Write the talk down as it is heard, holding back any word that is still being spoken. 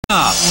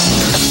up.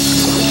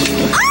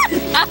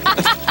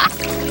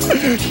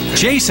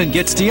 Jason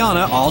gets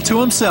Deanna all to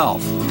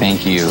himself.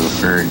 Thank you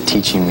for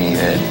teaching me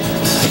that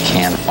I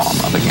can fall in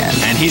love again.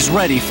 And he's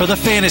ready for the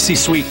fantasy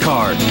suite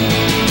card.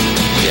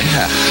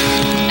 Yeah.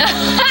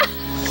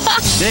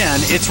 Then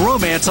it's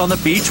romance on the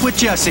beach with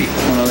Jesse.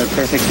 Another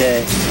perfect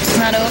day. It's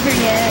not over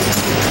yet.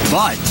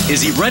 But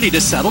is he ready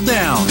to settle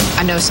down?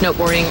 I know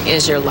snowboarding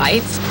is your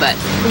life, but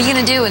what are you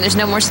going to do when there's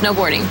no more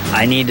snowboarding?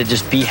 I need to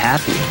just be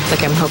happy.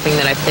 Like, I'm hoping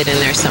that I fit in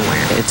there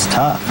somewhere. It's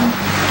tough.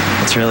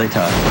 It's really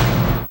tough.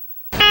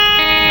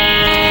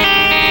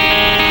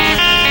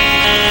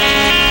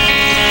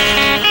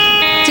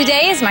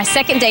 Today is my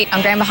second date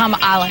on Grand Bahama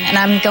Island, and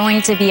I'm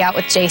going to be out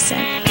with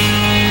Jason.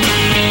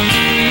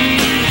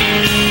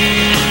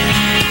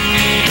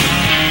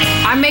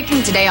 I'm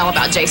making today all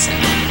about Jason.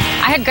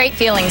 I had great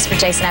feelings for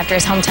Jason after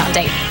his hometown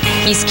date.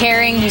 He's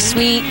caring, he's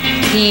sweet,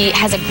 he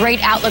has a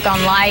great outlook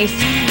on life.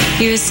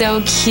 He was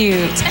so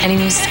cute, and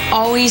he was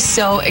always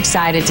so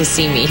excited to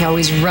see me. He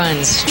always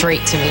runs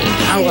straight to me.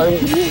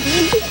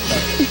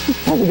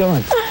 How's it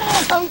going?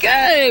 I'm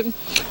good.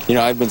 You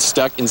know, I've been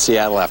stuck in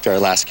Seattle after our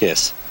last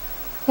kiss.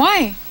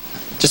 Why?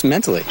 Just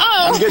mentally.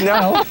 Oh. I'm good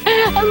now.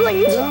 I'm like,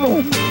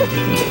 no.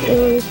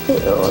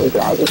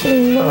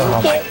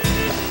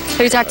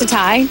 Have you talked to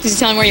Ty? Did you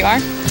tell him where you are?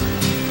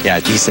 Yeah,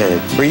 he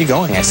said, where are you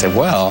going? I said,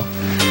 well,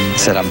 I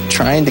said, I'm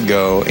trying to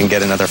go and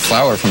get another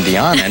flower from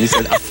Deanna. And he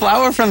said, a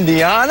flower from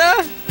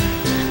Deanna?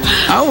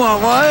 I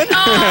want one.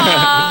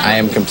 I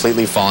am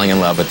completely falling in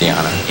love with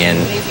Deanna, and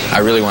I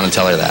really want to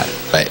tell her that.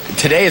 But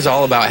today is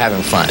all about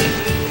having fun.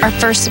 Our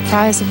first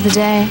surprise of the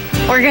day.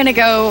 We're gonna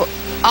go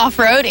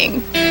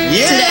off-roading.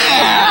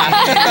 Yeah!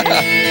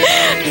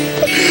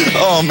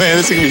 Oh, man,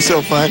 this is going to be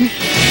so fun.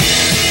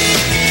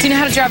 Do you know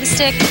how to drive a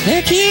stick?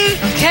 Heck yeah.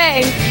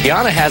 Okay.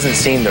 Deanna hasn't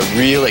seen the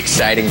real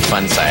exciting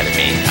fun side of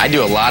me. I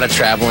do a lot of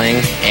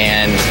traveling,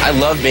 and I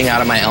love being out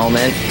of my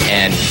element,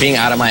 and being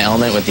out of my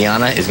element with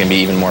Deanna is going to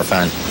be even more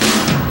fun.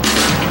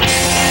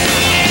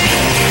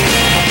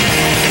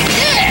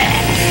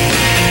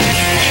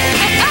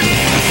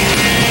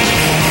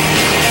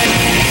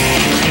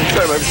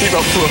 Sorry, my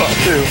seatbelt flew off,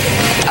 too.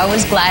 I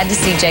was glad to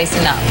see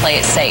Jason not play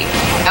it safe.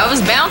 I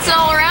was bouncing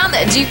all around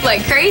that Jeep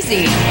like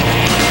crazy.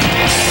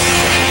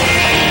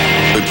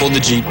 We pulled the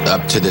Jeep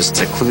up to this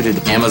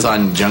secluded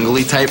Amazon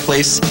jungle-y type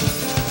place,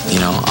 you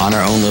know, on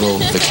our own little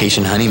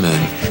vacation honeymoon.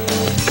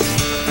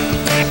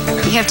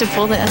 You have to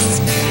pull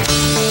this.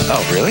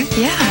 Oh, really?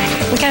 Yeah.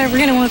 We're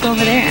gonna walk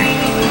over there.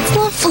 It's a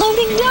little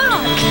floating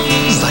dock.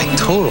 It's like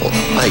total.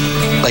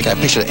 Like I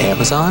pictured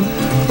Amazon.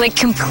 Like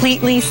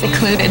completely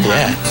secluded.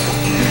 Yeah.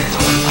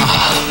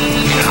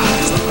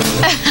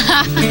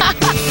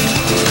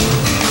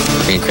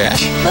 We can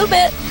crash? A little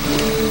bit.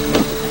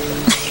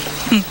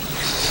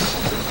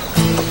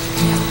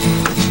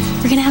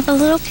 We're gonna have a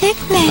little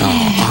picnic.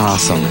 Oh,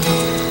 awesome.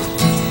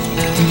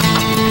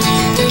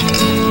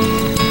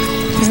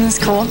 Isn't this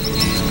cool?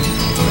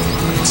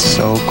 It's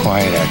so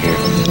quiet out here.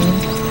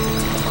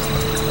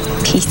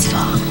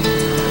 Peaceful.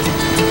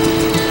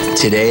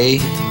 Today,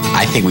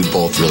 I think we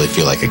both really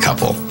feel like a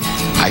couple.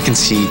 I can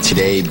see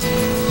today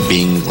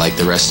being like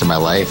the rest of my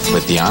life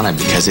with Deanna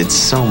because it's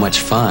so much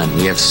fun.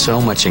 We have so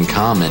much in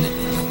common.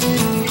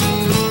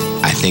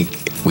 I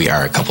think we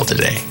are a couple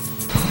today.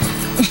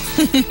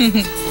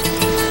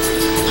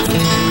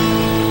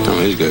 Oh,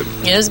 it is good.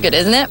 It is good,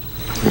 isn't it?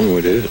 Oh,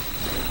 it is.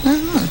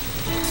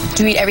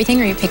 Do you eat everything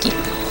or are you picky?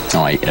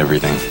 Oh, I eat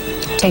everything.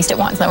 Taste it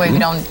once, that way you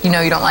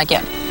don't like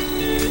it.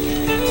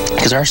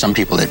 Because there are some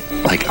people that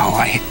like,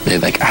 I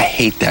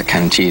hate that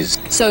kind of cheese.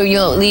 So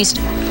you'll at least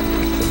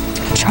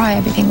try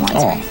everything once,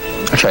 right?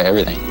 I try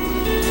everything.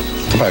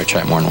 I'll probably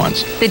try it more than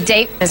once. The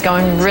date is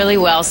going really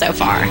well so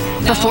far.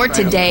 Before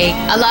today,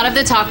 a lot of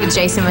the talk with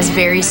Jason was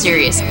very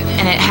serious,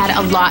 and it had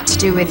a lot to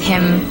do with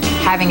him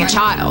having a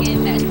child.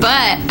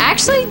 But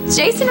actually,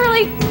 Jason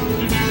really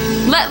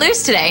let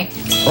loose today.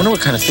 I wonder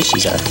what kind of fish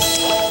these are.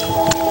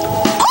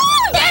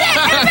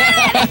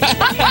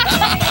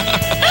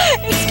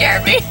 It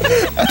scared me.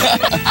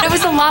 It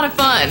was a lot of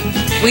fun.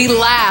 We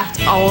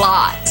laughed a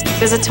lot.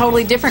 It was a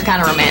totally different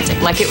kind of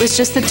romantic. Like, it was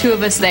just the two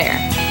of us there.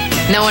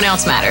 No one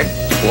else mattered.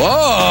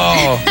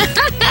 Whoa!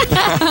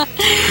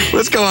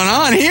 What's going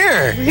on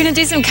here? We're gonna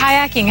do some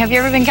kayaking. Have you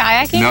ever been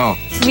kayaking? No.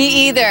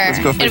 Me either. Let's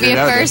go figure It'll be it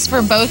a out, first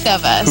for both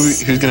of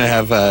us. Who's gonna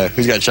have?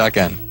 Who's got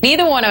shotgun?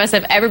 Neither one of us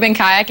have ever been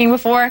kayaking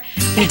before.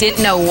 We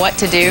didn't know what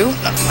to do,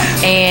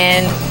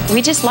 and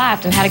we just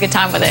laughed and had a good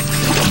time with it.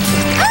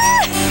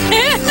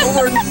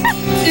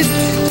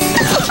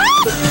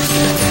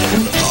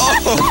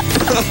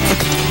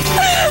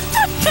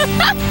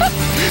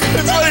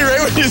 It's funny, right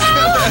when you said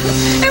that.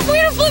 If we'd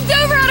have flipped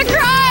over, I'd have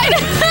cried.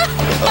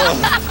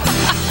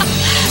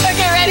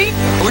 Okay, ready?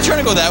 Are we trying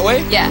to go that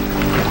way? Yeah.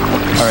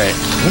 All right.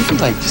 We can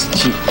just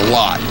cheat a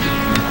lot.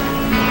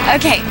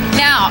 Okay,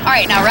 now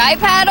right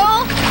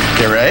paddle.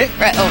 Okay, right?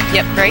 Right, oh,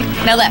 yep, right.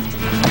 Now left.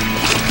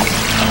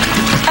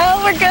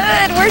 Oh, we're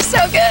good. We're so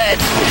good.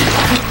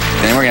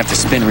 Then we're gonna have to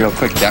spin real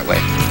quick that way.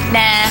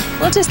 Nah,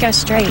 we'll just go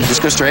straight.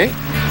 Just go straight?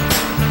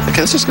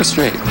 Okay, let's just go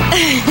straight.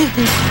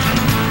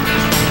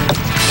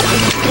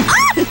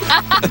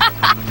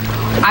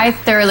 I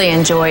thoroughly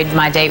enjoyed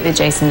my date with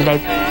Jason today.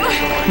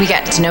 We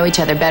got to know each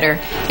other better.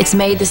 It's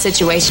made the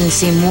situation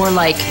seem more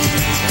like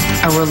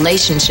a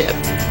relationship.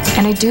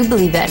 And I do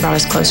believe that brought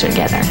us closer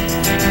together.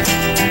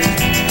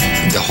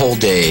 The whole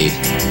day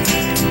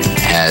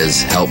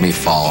has helped me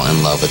fall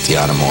in love with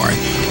Deanna more.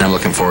 And I'm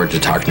looking forward to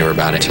talking to her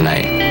about it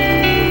tonight.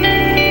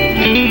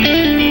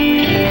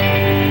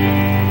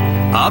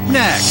 Up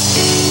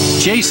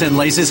next, Jason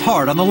lays his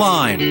heart on the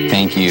line.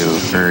 Thank you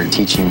for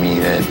teaching me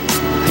that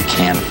I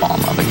can fall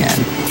in love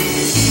again.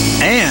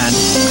 And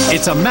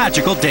it's a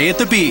magical day at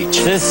the beach.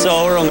 This is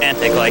so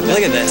romantic. Like, look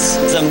at this.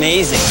 It's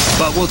amazing.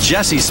 But will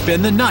Jesse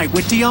spend the night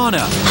with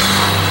Deanna?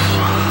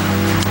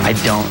 I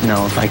don't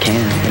know if I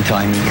can until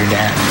I meet your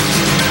dad.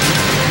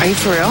 Are you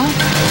for real?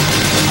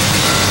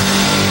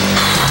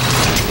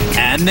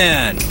 And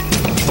then,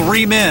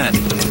 3 men,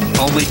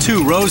 only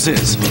 2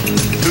 roses,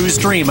 whose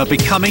dream of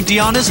becoming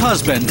Deanna's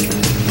husband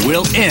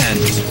will end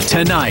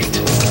tonight.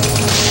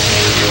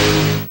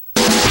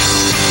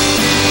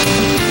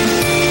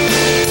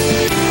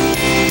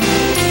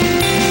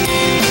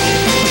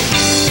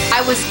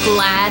 I was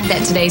glad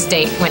that today's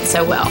date went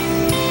so well.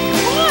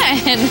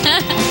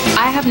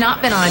 I have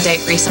not been on a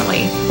date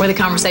recently where the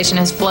conversation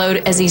has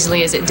flowed as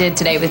easily as it did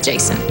today with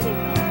Jason.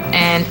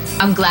 And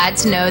I'm glad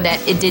to know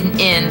that it didn't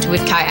end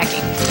with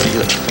kayaking. You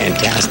look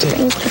fantastic.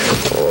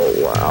 Oh,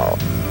 wow.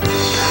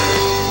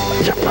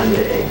 It's a fun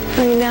day.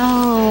 I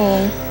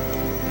know.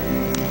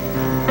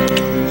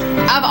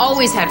 I've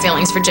always had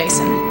feelings for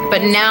Jason,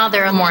 but now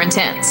they're more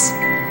intense.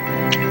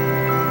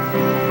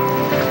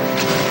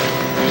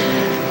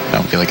 I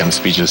don't feel like I'm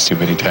speechless too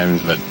many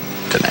times, but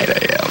tonight I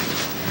am.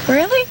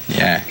 Really?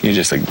 Yeah, you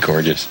just look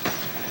gorgeous.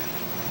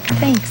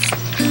 Thanks.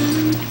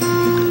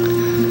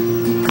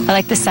 I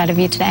like this side of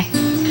you today.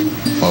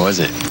 What was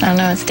it? I don't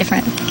know, it's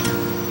different.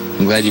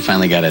 I'm glad you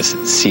finally got to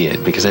see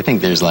it, because I think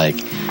there's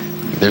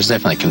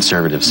definitely a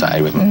conservative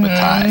side with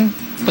Ty.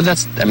 But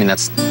that's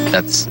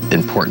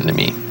important to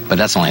me. But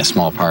that's only a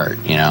small part,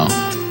 you know?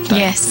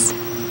 Yes.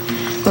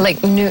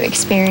 Like new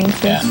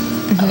experiences. Yeah,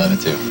 I love it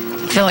too.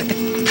 I feel like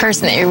the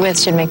person that you're with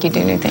should make you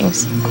do new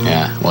things.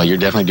 Yeah, well, you're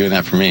definitely doing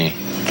that for me.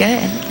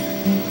 Good.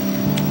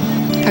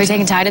 Are we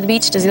taking Ty to the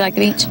beach? Does he like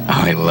the beach?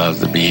 Oh, he loves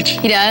the beach.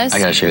 He does? I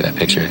gotta show you that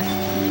picture.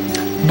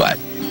 But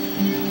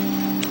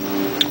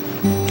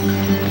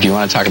if you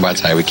want to talk about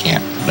Ty, we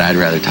can't. But I'd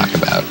rather talk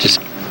about just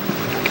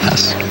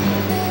us.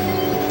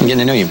 I'm getting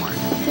to know you more.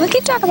 We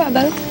can talk about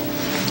both.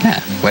 Yeah,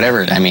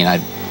 whatever. I mean,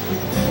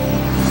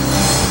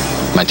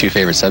 my 2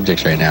 favorite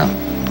subjects right now.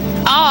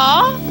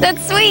 Aw,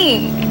 that's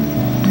sweet.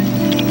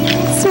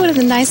 It's one of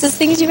the nicest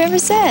things you've ever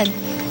said.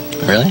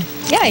 Really?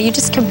 Yeah, you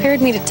just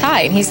compared me to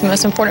Ty, and he's the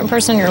most important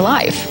person in your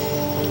life.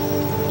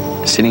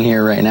 Sitting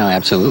here right now,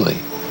 absolutely.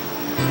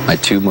 My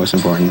 2 most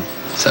important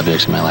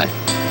subjects in my life.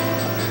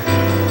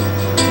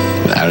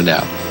 Without a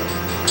doubt.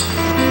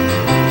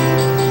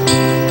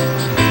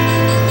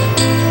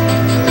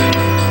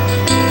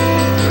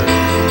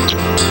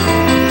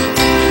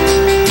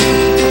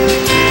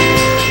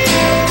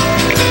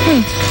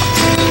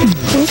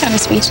 I'm kind of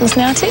speechless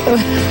now, too.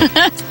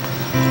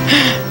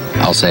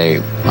 I'll say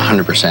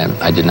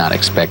 100%, I did not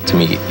expect to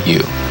meet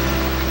you.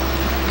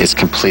 It's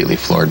completely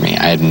floored me.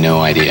 I had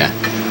no idea.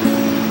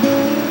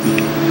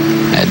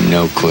 I had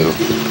no clue.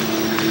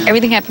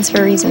 Everything happens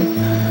for a reason.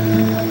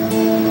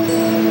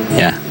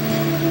 Yeah.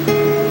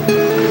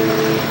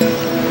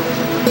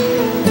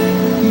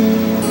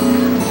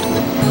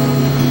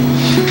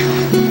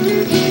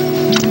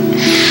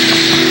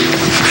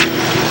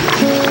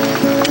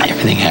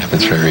 Everything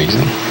happens for a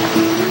reason.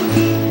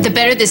 The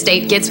better this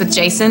date gets with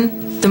Jason,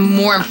 the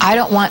more I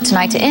don't want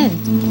tonight to end.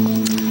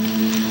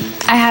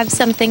 I have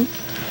something.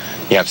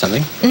 You have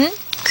something?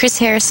 Chris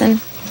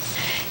Harrison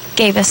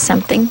gave us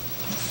something,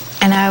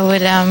 and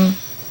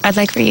I'd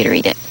like for you to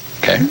read it.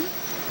 Okay.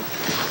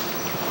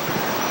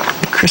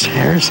 Chris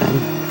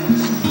Harrison.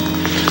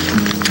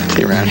 Is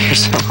he around here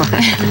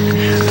somewhere?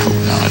 Hope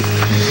not.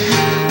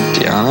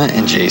 Deanna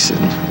and Jason,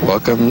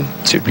 welcome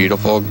to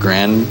beautiful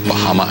Grand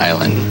Bahama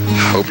Island.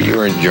 Hope you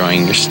are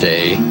enjoying your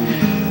stay.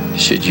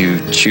 Should you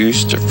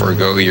choose to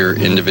forego your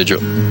individual...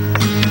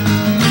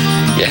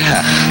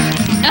 Yeah.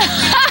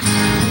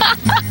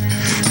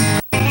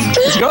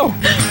 Let's go.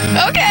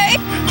 Okay.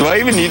 Do I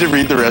even need to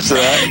read the rest of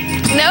that?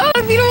 No,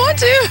 if you don't want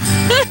to.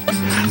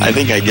 I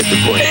think I get the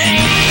point.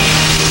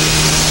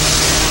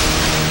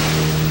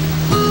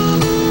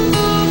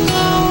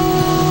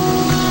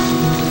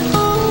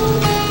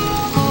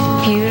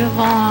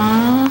 Beautiful.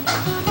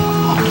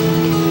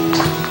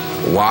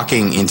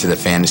 Walking into the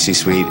fantasy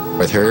suite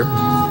with her,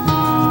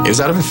 it was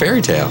out of a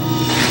fairy tale.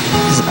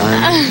 This is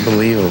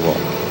unbelievable.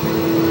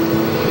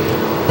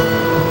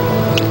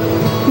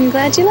 I'm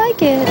glad you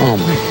like it. Oh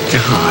my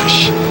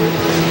gosh.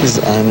 This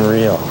is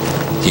unreal.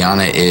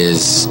 Deanna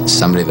is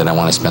somebody that I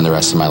want to spend the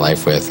rest of my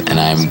life with, and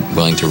I'm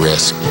willing to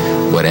risk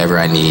whatever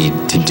I need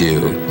to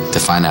do to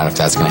find out if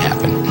that's going to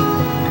happen.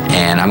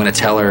 And I'm going to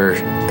tell her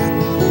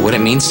what it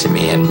means to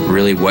me and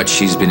really what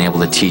she's been able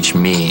to teach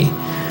me.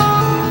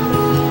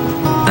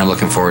 And I'm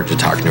looking forward to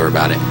talking to her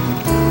about it.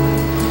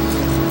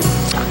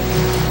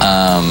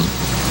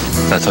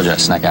 I told you I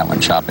snuck out when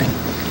shopping.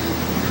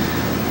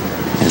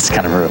 It's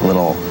kind of a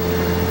little,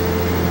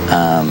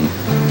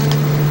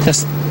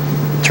 just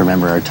to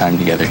remember our time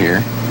together here.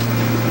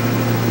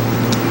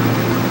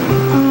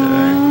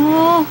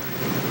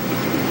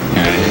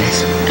 There it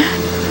is.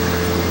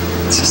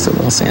 It's just a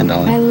little sand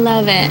dollar. I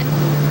love it.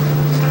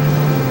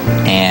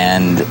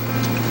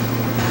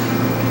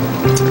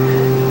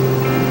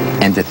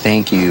 And to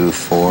thank you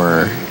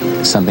for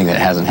something that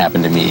hasn't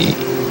happened to me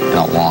in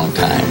a long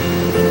time.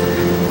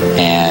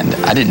 And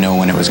I didn't know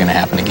when it was going to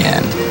happen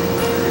again.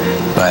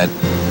 But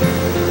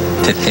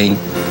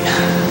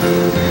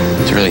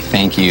to really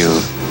thank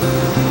you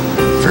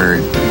for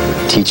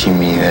teaching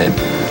me that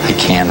I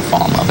can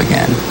fall in love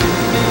again.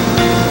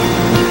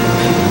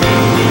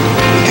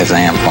 Because I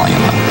am falling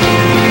in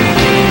love.